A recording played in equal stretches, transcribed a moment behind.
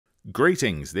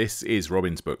Greetings, this is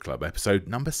Robin's Book Club, episode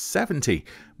number 70,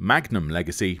 Magnum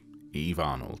Legacy, Eve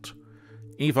Arnold.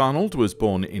 Eve Arnold was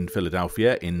born in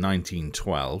Philadelphia in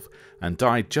 1912 and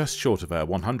died just short of her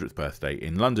 100th birthday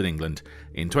in London, England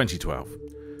in 2012.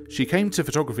 She came to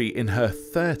photography in her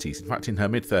 30s, in fact in her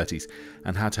mid-30s,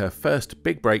 and had her first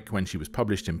big break when she was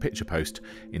published in Picture Post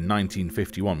in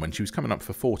 1951, when she was coming up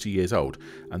for 40 years old.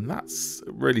 And that's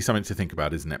really something to think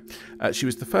about, isn't it? She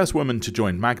was the first woman to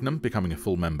join Magnum, becoming a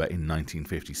full member in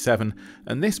 1957,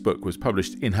 and this book was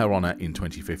published in her honour in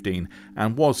 2015,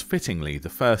 and was fittingly the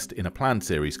first in a planned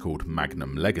series called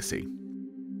Magnum Legacy.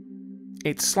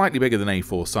 It's slightly bigger than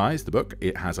A4 size, the book.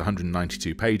 It has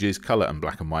 192 pages, colour and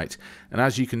black and white, and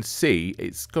as you can see,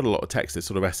 it's got a lot of text. There's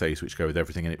sort of essays which go with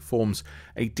everything, and it forms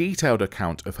a detailed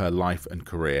account of her life and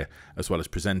career, as well as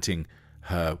presenting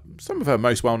some of her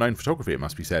most well-known photography, it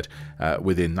must be said,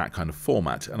 within that kind of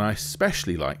format. And I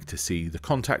especially like to see the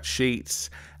contact sheets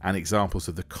and examples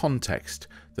of the context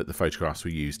that the photographs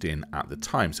were used in at the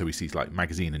time. So we see like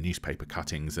magazine and newspaper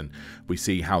cuttings, and we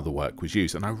see how the work was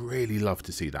used, and I really love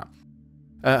to see that.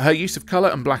 Her use of colour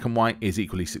and black and white is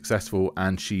equally successful,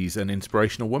 and she's an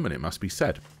inspirational woman, it must be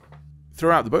said.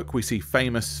 Throughout the book we see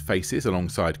famous faces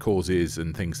alongside causes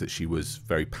and things that she was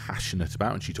very passionate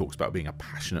about, and she talks about being a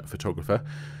passionate photographer.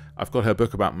 I've got her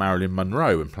book about Marilyn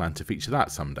Monroe and plan to feature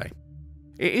that someday.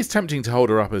 It is tempting to hold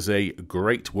her up as a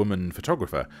great woman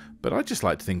photographer, but I just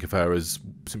like to think of her as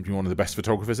simply one of the best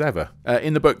photographers ever.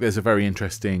 In the book there's a very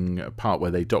interesting part where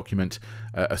they document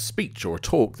a speech or a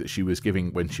talk that she was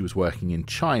giving when she was working in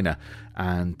China,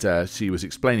 and she was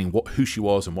explaining who she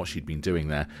was and what she'd been doing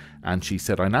there, and she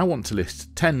said, "I now want to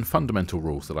list 10 fundamental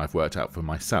rules that I've worked out for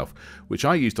myself, which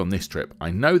I used on this trip. I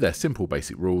know they're simple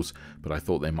basic rules, but I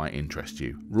thought they might interest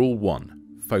you. Rule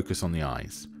 1, focus on the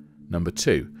eyes. Number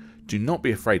 2, do not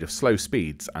be afraid of slow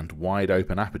speeds and wide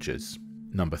open apertures.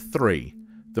 Number 3,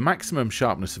 the maximum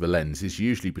sharpness of a lens is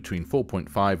usually between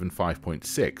 4.5 and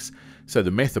 5.6, so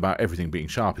the myth about everything being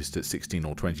sharpest at 16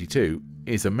 or 22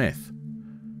 is a myth.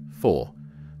 4,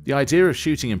 the idea of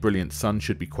shooting in brilliant sun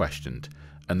should be questioned,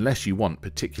 unless you want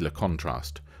particular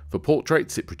contrast. For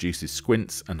portraits it produces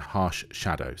squints and harsh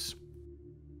shadows.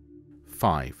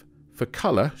 5, for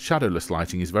colour, shadowless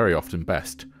lighting is very often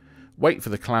best. Wait for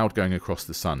the cloud going across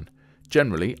the sun.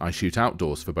 Generally, I shoot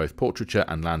outdoors for both portraiture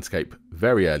and landscape,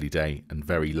 very early day and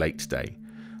very late day.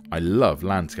 I love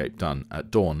landscape done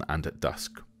at dawn and at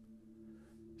dusk.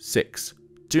 6.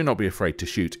 Do not be afraid to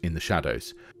shoot in the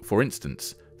shadows. For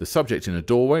instance, the subject in a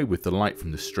doorway with the light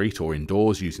from the street, or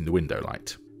indoors using the window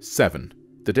light. 7.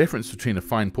 The difference between a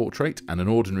fine portrait and an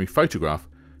ordinary photograph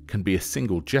can be a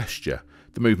single gesture,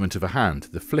 the movement of a hand,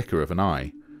 the flicker of an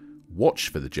eye. Watch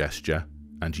for the gesture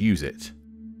and use it.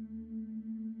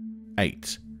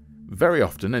 8. Very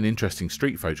often an interesting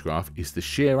street photograph is the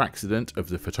sheer accident of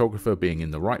the photographer being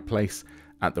in the right place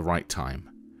at the right time.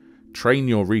 Train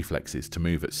your reflexes to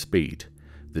move at speed.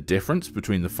 The difference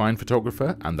between the fine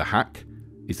photographer and the hack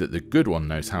is that the good one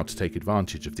knows how to take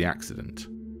advantage of the accident.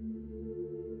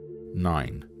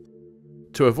 9.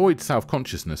 To avoid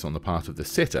self-consciousness on the part of the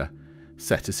sitter,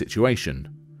 set a situation.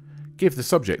 Give the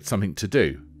subject something to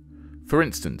do. For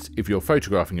instance, if you're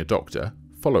photographing a doctor,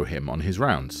 follow him on his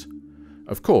rounds.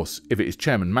 Of course, if it is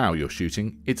Chairman Mao you're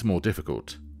shooting, it's more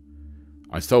difficult.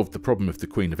 I solved the problem of the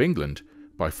Queen of England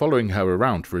by following her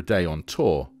around for a day on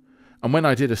tour, and when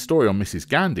I did a story on Mrs.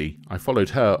 Gandhi, I followed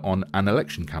her on an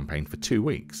election campaign for 2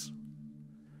 weeks.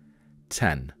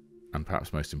 10, and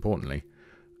perhaps most importantly,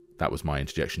 that was my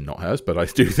interjection, not hers, but I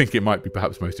do think it might be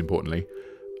perhaps most importantly,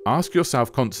 ask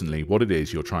yourself constantly what it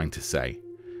is you're trying to say.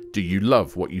 Do you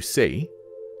love what you see?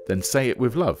 Then say it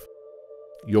with love.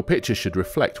 Your picture should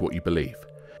reflect what you believe.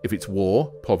 If it's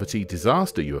war, poverty,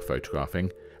 disaster you are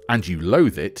photographing, and you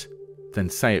loathe it, then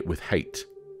say it with hate.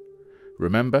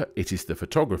 Remember, it is the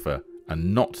photographer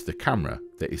and not the camera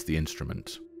that is the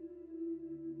instrument.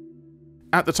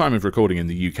 At the time of recording in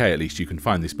the UK at least, you can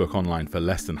find this book online for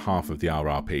less than half of the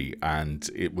RRP, and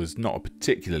it was not a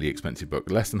particularly expensive book.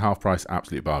 Less than half price,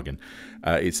 absolute bargain.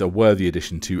 It's a worthy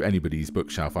addition to anybody's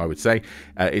bookshelf, I would say.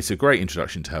 It's a great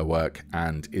introduction to her work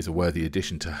and is a worthy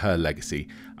addition to her legacy.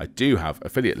 I do have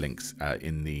affiliate links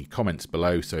in the comments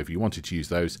below, so if you wanted to use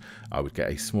those, I would get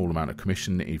a small amount of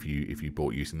commission if you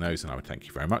bought using those, and I would thank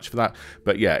you very much for that.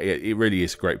 But yeah, it really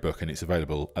is a great book, and it's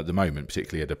available at the moment,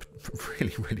 particularly at a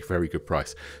really very good price.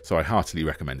 So I heartily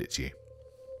recommend it to you.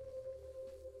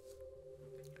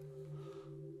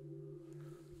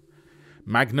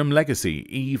 Magnum Legacy,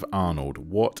 Eve Arnold.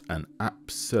 What an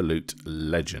absolute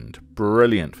legend.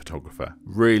 Brilliant photographer.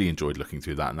 Really enjoyed looking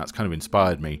through that, and that's kind of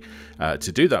inspired me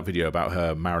to do that video about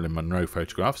her Marilyn Monroe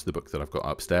photographs, the book that I've got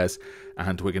upstairs,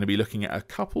 and we're going to be looking at a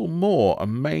couple more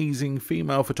amazing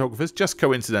female photographers. Just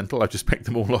coincidental, I've just picked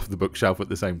them all off the bookshelf at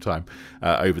the same time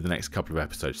over the next couple of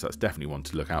episodes. So that's definitely one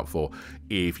to look out for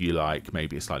if you like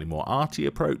maybe a slightly more arty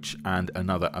approach, and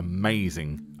another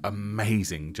amazing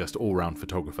just all-round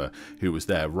photographer who was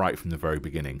there right from the very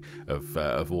beginning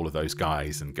of all of those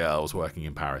guys and girls working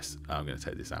in Paris. I'm going to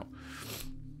take this out.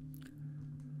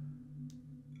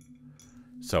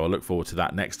 So I'll look forward to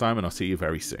that next time, and I'll see you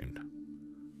very soon.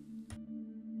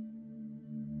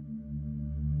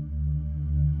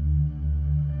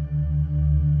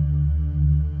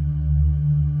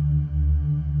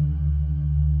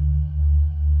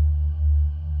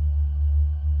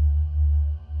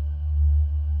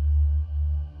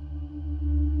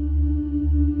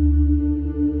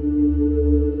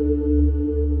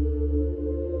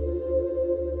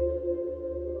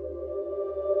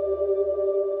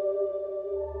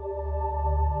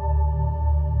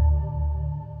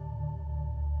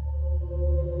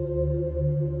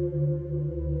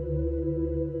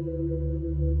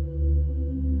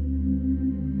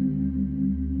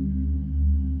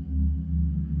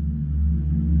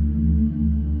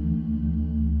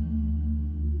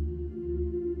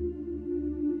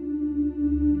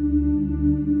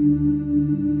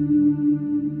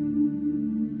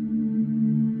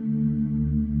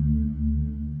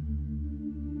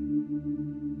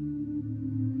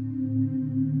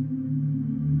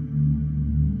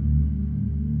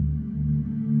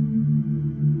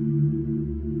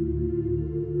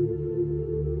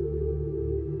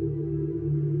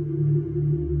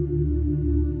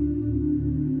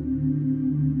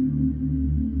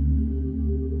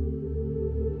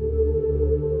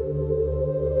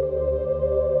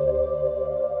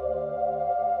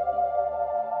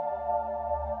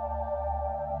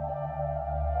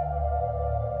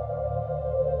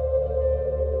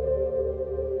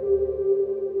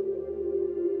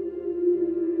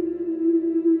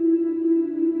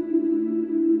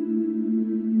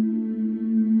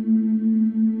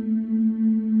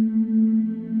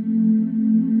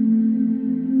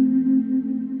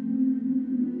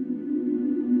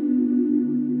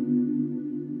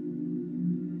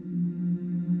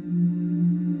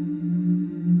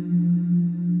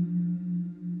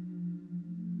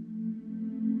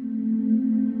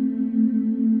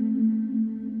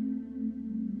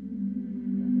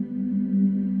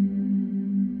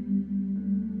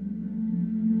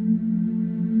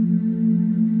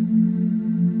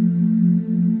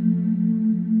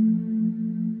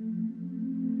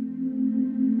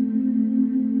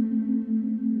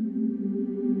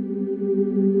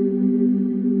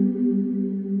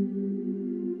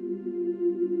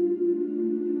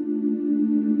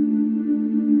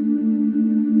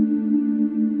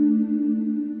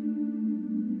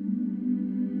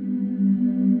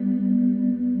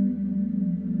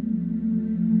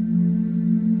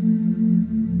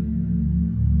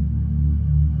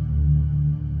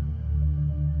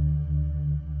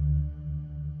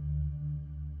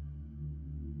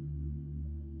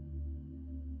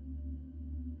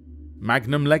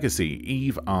 Magnum legacy,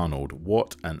 Eve Arnold.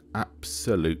 What an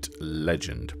absolute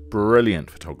legend.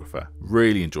 Brilliant photographer.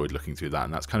 Really enjoyed looking through that,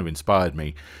 and that's kind of inspired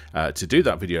me to do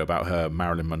that video about her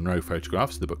Marilyn Monroe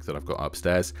photographs, the book that I've got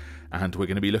upstairs. And we're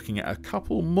going to be looking at a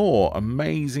couple more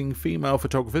amazing female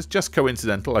photographers. Just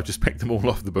coincidental, I've just picked them all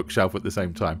off the bookshelf at the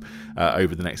same time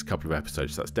over the next couple of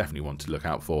episodes. So that's definitely one to look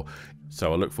out for.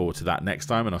 So I'll look forward to that next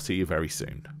time, and I'll see you very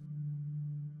soon.